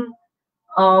getting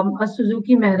a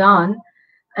Suzuki Mehran.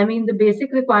 I mean, the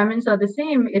basic requirements are the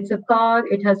same. It's a car,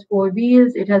 it has 4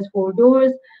 wheels, it has 4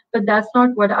 doors, but that's not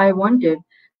what I wanted.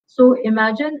 So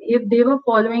imagine if they were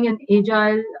following an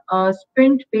agile,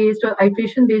 sprint-based or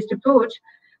iteration-based approach.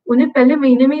 उन्हें पहले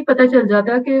महीने में ही पता चल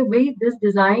जाता कि wait, this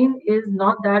design is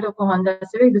not that of a Honda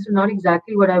Civic. This is not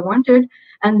exactly what I wanted,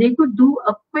 and they could do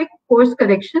a quick course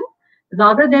correction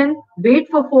rather than wait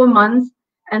for 4 months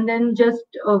and then just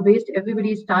waste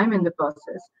everybody's time in the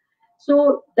process.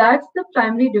 So that's the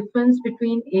primary difference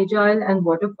between agile and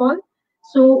waterfall.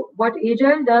 So what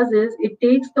agile does is it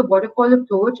takes the waterfall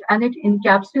approach and it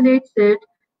encapsulates it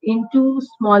into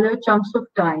smaller chunks of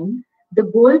time. The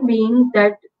goal being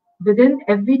that within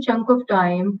every chunk of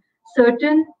time,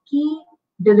 certain key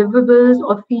deliverables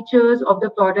or features of the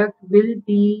product will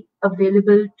be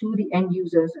available to the end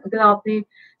users. अगर आपने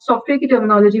software की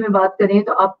terminology में बात करें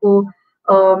तो आपको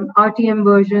RTM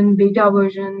version, beta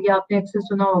version, या आपने access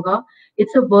सुना होगा.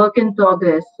 It's a work in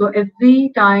progress. So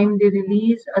every time they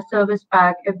release a service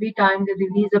pack, every time they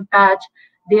release a patch,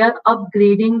 they are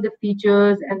upgrading the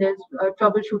features and there's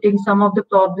troubleshooting some of the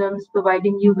problems,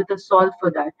 providing you with a solve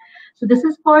for that. So this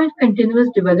is called continuous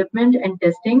development and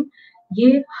testing.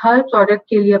 ये हर product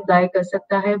के लिए apply कर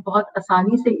सकता है. बहुत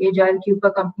आसानी से agile के ऊपर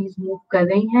कंपनीज मूव कर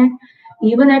रही हैं.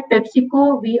 Even at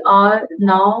PepsiCo, we are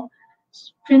now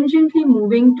stringently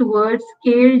moving towards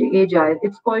scaled agile.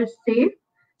 It's called SAFe.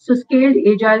 So scaled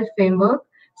agile framework.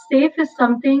 SAFe is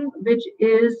something which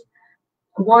is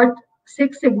what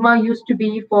Six Sigma used to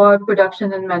be for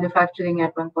production and manufacturing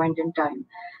at one point in time.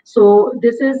 So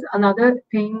this is another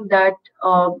thing that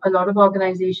a lot of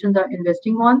organizations are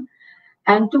investing on.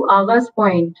 And to Agha's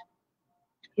point,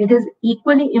 it is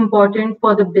equally important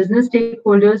for the business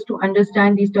stakeholders to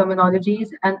understand these terminologies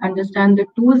and understand the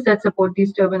tools that support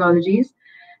these terminologies.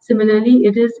 Similarly,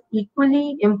 it is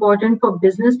equally important for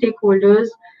business stakeholders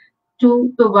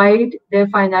to provide their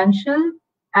financial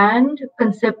and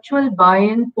conceptual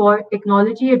buy-in for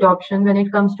technology adoption when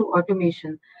it comes to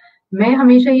automation. मैं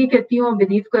हमेशा ये कहती हूँ और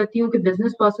believe करती हूँ कि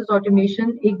business process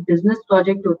automation एक बिजनेस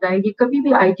प्रोजेक्ट होता है, ये कभी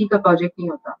भी आईटी का प्रोजेक्ट नहीं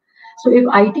होता. So if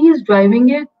IT is driving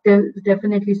it, there's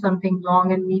definitely something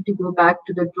wrong and need to go back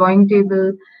to the drawing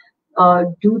table,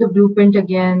 do the blueprint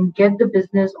again, get the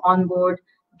business on board,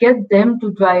 get them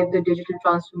to drive the digital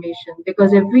transformation,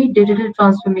 because every digital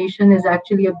transformation is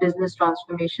actually a business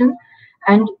transformation,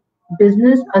 and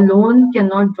business alone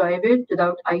cannot drive it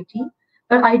without IT,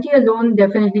 but IT alone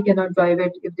definitely cannot drive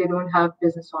it if they don't have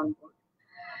business on board.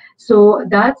 So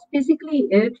that's basically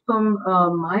it from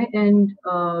my end,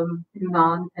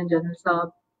 Imran and General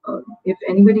Saab. If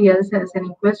anybody else has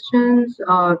any questions,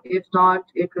 if not,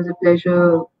 it was a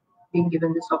pleasure being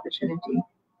given this opportunity.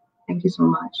 Thank you so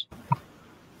much.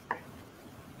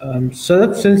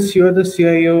 Sadaf, since you're the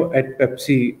CIO at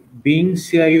Pepsi, being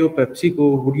CIO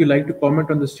Pepsico, would you like to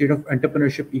comment on the state of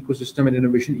entrepreneurship ecosystem and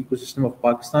innovation ecosystem of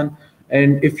Pakistan?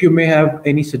 And if you may have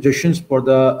any suggestions for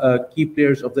the key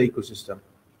players of the ecosystem?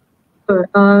 Sure.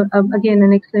 Again,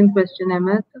 an excellent question,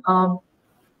 Ahmed.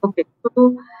 Okay,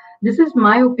 so this is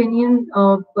my opinion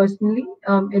personally.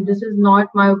 This is not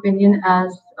my opinion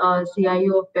as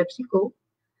CIO of PepsiCo.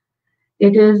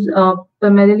 It is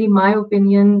primarily my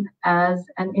opinion as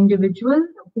an individual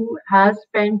who has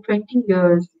spent 20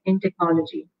 years in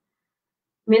technology.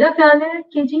 मेरा ख्याल है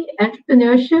कि जी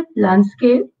entrepreneurship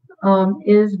landscape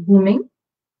is booming,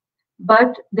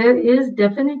 but there is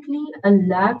definitely a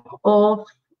lack of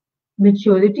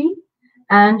maturity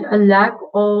and a lack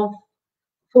of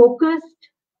focused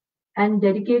and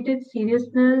dedicated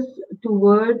seriousness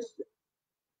towards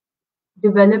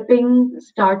developing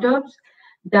startups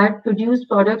that produce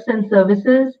products and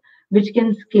services which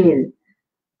can scale.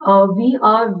 We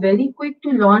are very quick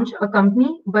to launch a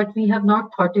company, but we have not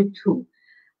thought it through.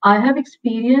 I have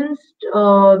experienced,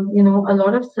 a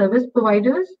lot of service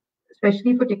providers,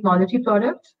 especially for technology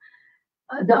products.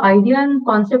 The idea and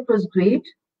concept was great.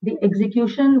 The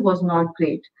execution was not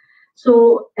great.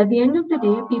 So at the end of the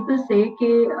day, people say,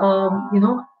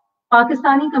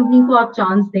 Pakistani company ko aap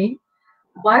chance dein.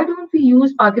 Why don't we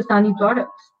use Pakistani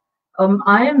products?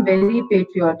 I am very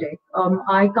patriotic.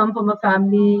 I come from a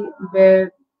family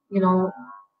where,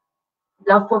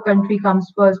 love for country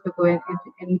comes first before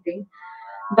anything.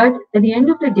 But at the end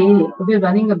of the day, we're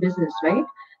running a business, right?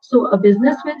 So a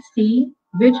business will see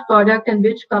which product and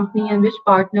which company and which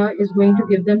partner is going to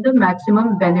give them the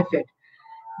maximum benefit.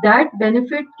 That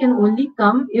benefit can only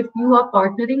come if you are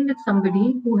partnering with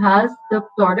somebody who has the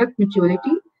product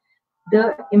maturity,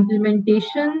 the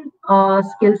implementation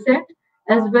skill set,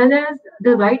 as well as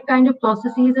the right kind of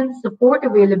processes and support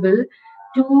available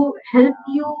to help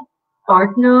you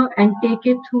partner and take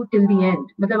it through till the end.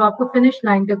 मतलब आपको finish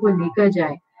line तक वो लेकर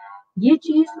जाए. ये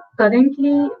चीज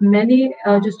currently मैंने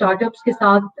जो स्टार्टअप्स के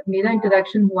साथ मेरा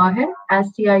इंटरेक्शन हुआ है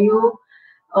as CIO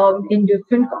in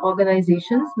different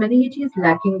organisations, मैंने ये चीज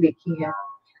लैकिंग देखी है.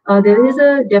 There is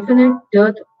a definite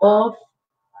dirt of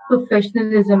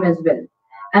professionalism as well,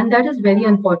 and that is very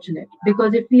unfortunate,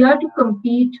 because if we are to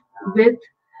compete with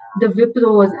the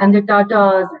Wipros and the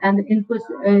Tatas and the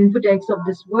Infotechs of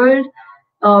this world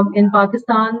in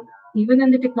Pakistan, even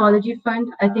in the technology front,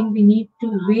 I think we need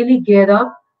to really gear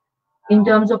up in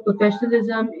terms of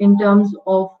professionalism, in terms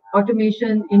of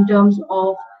automation, in terms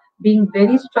of being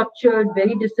very structured,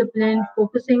 very disciplined,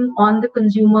 focusing on the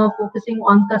consumer, focusing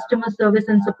on customer service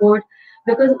and support.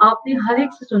 Because आपने हर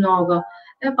एक से सुना होगा,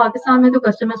 पाकिस्तान में तो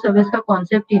customer service का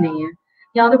concept ही नहीं है.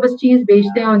 यहाँ तो बस चीज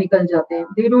बेचते हैं और निकल जाते हैं.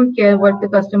 They don't care what the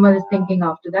customer is thinking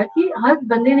after that. ये हर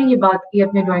बंदे ने ये बात की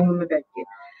अपने ड्राइंग रूम में बैठ के.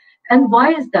 And why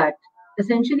is that?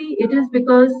 Essentially, it is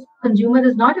because consumer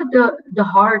is not at the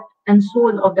heart and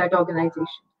soul of that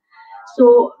organization.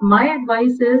 So my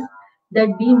advice is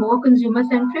that be more consumer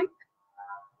centric,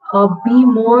 be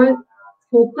more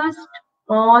focused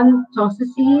on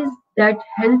processes that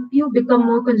help you become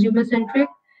more consumer centric,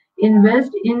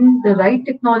 invest in the right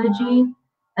technology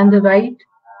and the right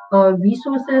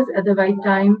resources at the right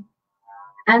time,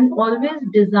 and always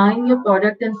design your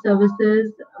product and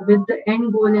services with the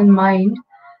end goal in mind,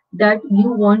 that you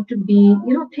want to be,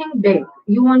 think big.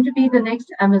 You want to be the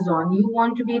next Amazon. You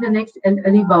want to be the next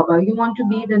Alibaba. You want to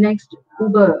be the next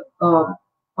Uber or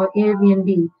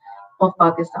Airbnb of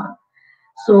Pakistan.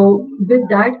 So with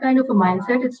that kind of a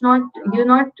mindset, you're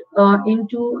not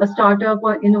into a startup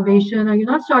or innovation, or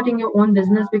you're not starting your own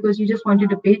business because you just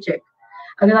wanted a paycheck.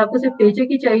 अगर आपको सिर्फ paycheque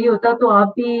ही चाहिए होता तो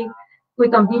आप भी कोई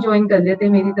company join कर लेते,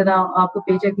 मेरी तरह आपको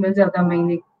पेचेक मिल जाता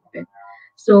महीने पे.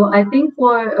 So I think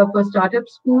for startup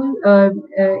school,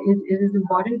 it is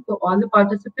important for all the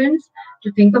participants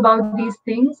to think about these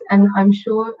things, and I'm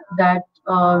sure that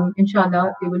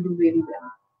inshallah they will do really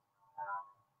well.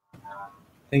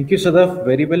 Thank you, Sadaf.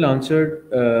 Very well answered.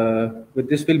 With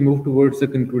this, we'll move towards the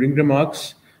concluding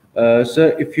remarks.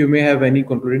 Sir, if you may have any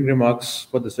concluding remarks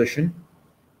for the session.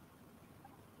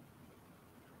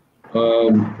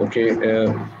 Okay.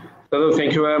 Sadaf,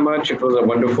 thank you very much. It was a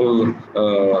wonderful,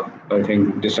 I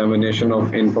think, dissemination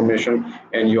of information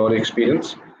and your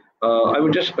experience. I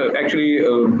would just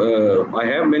I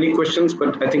have many questions,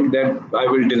 but I think that I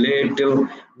will delay till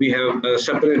we have a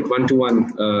separate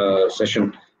one-to-one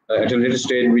session at a later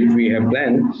stage, which we have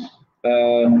planned.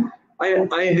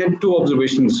 I had two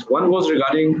observations. One was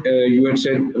regarding, you had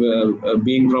said,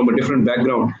 being from a different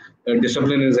background,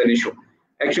 discipline is an issue.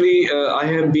 Actually, I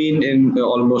have been in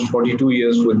almost 42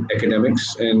 years with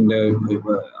academics, and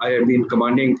I have been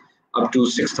commanding up to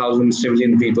 6,000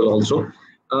 civilian people also.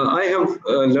 I have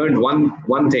learned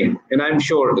one thing, and I'm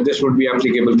sure this would be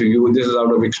applicable to you. This is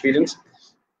out of experience.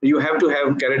 You have to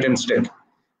have carrot and stick.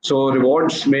 So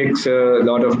rewards makes a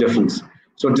lot of difference.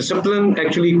 So discipline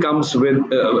actually comes with,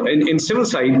 in civil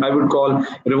side, I would call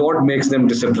reward makes them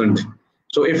disciplined.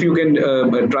 So if you can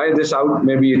try this out,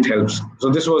 maybe it helps. So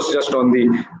this was just on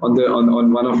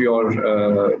one of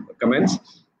your comments.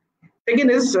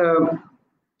 Second is,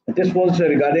 this was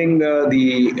regarding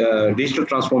the digital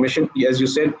transformation. As you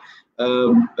said,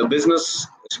 a business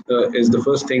is the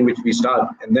first thing which we start,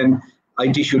 and then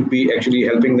IT should be actually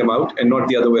helping them out and not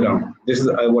the other way around. This is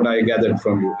what I gathered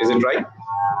from you. Is it right?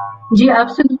 Yeah,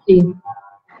 absolutely.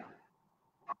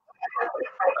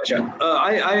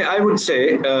 I would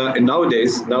say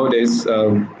nowadays,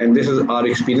 and this is our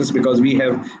experience, because we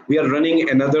are running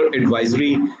another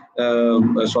advisory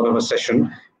sort of a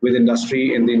session with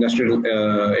industry in the industrial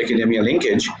academia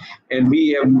linkage, and we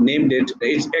have named it.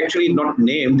 It's actually not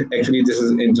named. Actually, this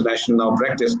is international now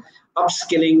practice,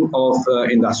 upskilling of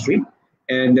industry,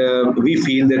 and we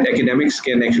feel that academics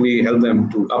can actually help them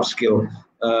to upskill,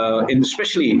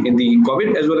 especially in the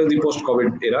COVID as well as the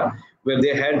post-COVID era, where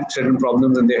they had certain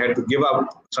problems and they had to give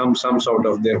up some sort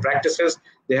of their practices.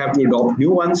 They have to adopt new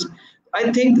ones.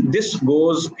 I think this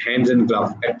goes hands in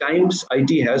glove. At times,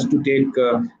 IT has to take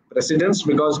precedence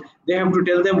because they have to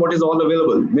tell them what is all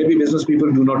available. Maybe business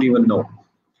people do not even know.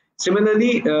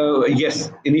 Similarly,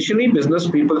 yes, initially business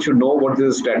people should know what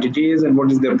the strategy is and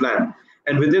what is their plan.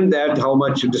 And within that, how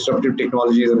much disruptive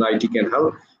technologies and IT can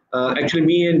help. Actually,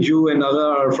 me and you and Agha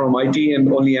are from IT,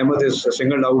 and only Ahmed is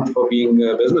singled out for being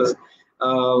business.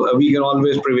 We can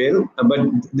always prevail, but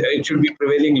it should be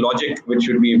prevailing logic, which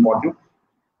should be important.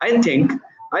 I think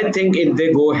if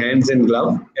they go hands in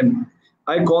glove, and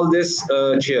I call this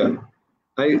chair.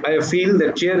 I feel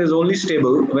that chair is only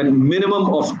stable when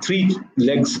minimum of 3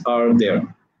 legs are there.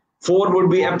 4 would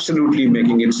be absolutely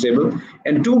making it stable.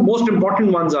 And 2 most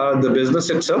important ones are the business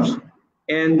itself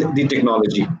and the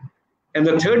technology. And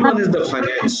the third one is the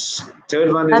finance.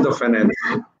 Third one is the finance.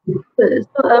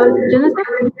 So,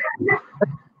 Jonathan,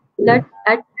 that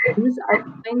at times I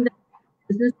find that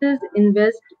businesses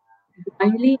invest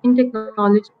blindly in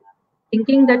technology,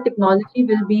 thinking that technology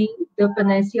will be the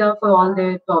panacea for all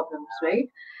their problems, right?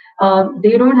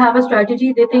 They don't have a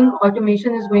strategy. They think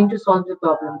automation is going to solve the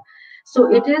problem.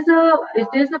 So it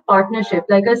is a partnership.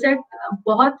 Like I said,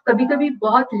 बहुत कभी-कभी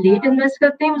बहुत late invest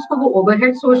करते हैं, उसको वो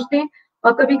overhead सोचते हैं,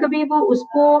 और कभी-कभी वो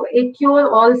उसको एक cure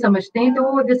all समझते हैं.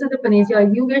 तो this is the panacea.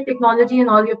 You get technology and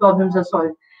all your problems are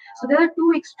solved. So there are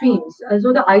 2 extremes.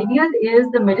 So the ideal is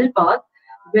the middle path,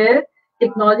 where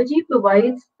technology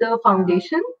provides the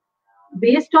foundation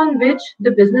based on which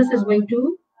the business is going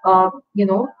to,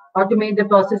 automate the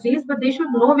processes, but they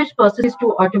should know which processes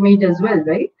to automate as well,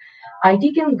 right?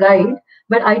 IT can guide,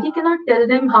 but IT cannot tell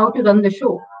them how to run the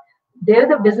show. They're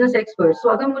the business experts. So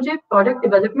अगर मुझे product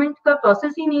development का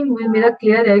process ही नहीं मेरा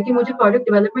clear है कि मुझे product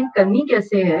development करनी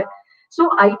कैसे है, so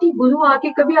IT गुरु आके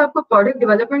कभी आपको product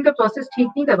development का process ठीक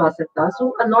नहीं करवा सकता.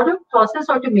 So a lot of process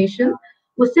automation,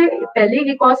 उससे पहले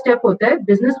एक और step होता है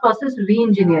business process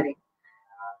re-engineering.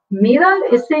 मेरा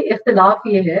इससे इख्तिलाफ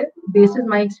ये है, बेसिस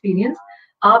माय एक्सपीरियंस,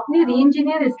 आपने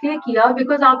री-इंजीनियर इसलिए किया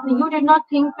बिकॉज आपने you did not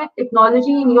think with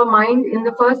technology in your mind in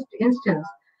the first instance.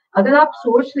 अगर आप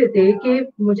सोच लेते कि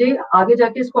मुझे आगे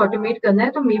जाके इसको ऑटोमेट करना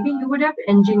है, तो may be you would have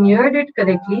engineered it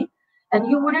correctly and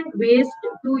you wouldn't waste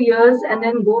 2 years and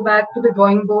then go back to the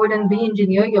drawing board and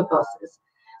re-engineer your process.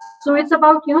 So it's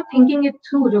about thinking it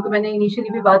through. जो कि मैंने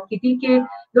initially भी बात की थी कि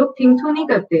लोग think through नहीं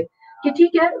करते कि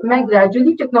ठीक है मैं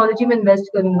gradually technology में invest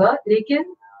करूंगा, लेकिन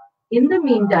in the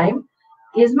meantime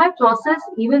is my process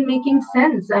even making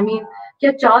sense? I mean,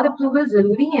 क्या 4 अप्रूवल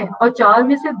जरूरी हैं और 4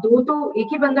 में से 2 तो एक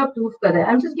ही बंदा अप्रूव कर रहा है?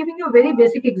 I'm just giving you a very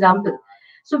basic example.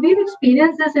 So we've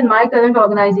experienced this in my current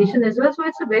organization as well. So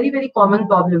it's a very, very common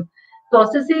problem.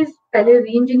 Processes पहले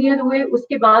re-engineer हुए,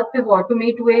 उसके बाद फिर वो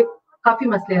automate हुए, काफी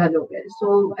मसले हल हो गए. So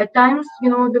at times,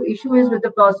 the issue is with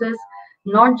the process,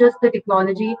 not just the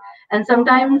technology, and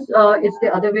sometimes it's the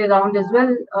other way around as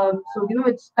well. So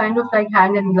it's kind of like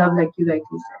hand in glove, like you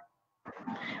rightly said.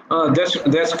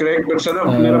 That's correct. But Sadaf,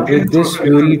 with this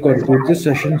we'll conclude this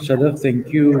session. Sadaf,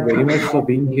 thank you very much for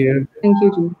being here. Thank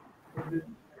you, Ji.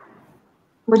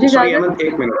 Sorry, Ahmed,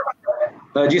 1 minute.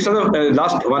 Ji Sadaf,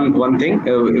 last one thing.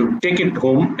 Take it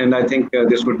home, and I think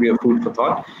this would be a food for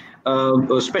thought,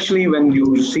 especially when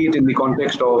you see it in the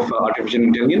context of artificial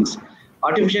intelligence.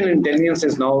 Artificial intelligence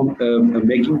is now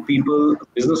making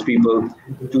business people,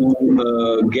 to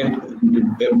get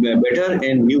better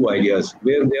and new ideas,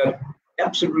 where they are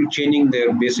absolutely changing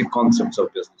their basic concepts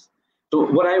of business. So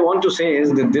what I want to say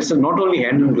is that this is not only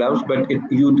hand in gloves, but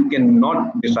you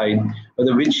cannot decide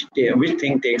whether which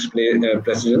thing takes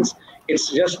precedence. It's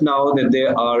just now that they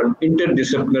are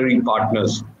interdisciplinary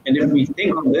partners, and if we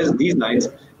think on these lines,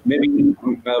 maybe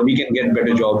we can get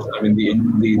better jobs. I mean,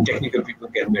 the technical people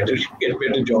get better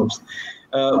jobs.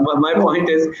 But my point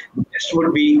is, this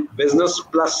would be business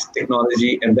plus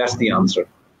technology, and that's the answer.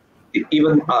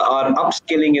 Even our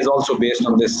upskilling is also based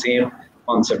on this same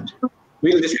concept.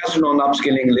 We'll discuss on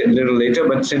upskilling a little later,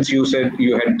 but since you said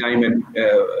you had time at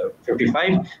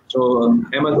 55, so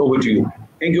Ahmed, over to you.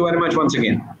 Thank you very much once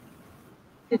again.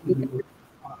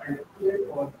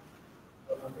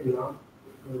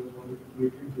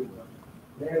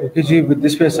 Okay, Ji, with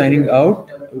this we're signing out.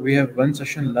 We have one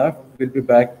session left. We'll be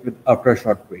back after a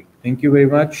short break. Thank you very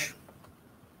much.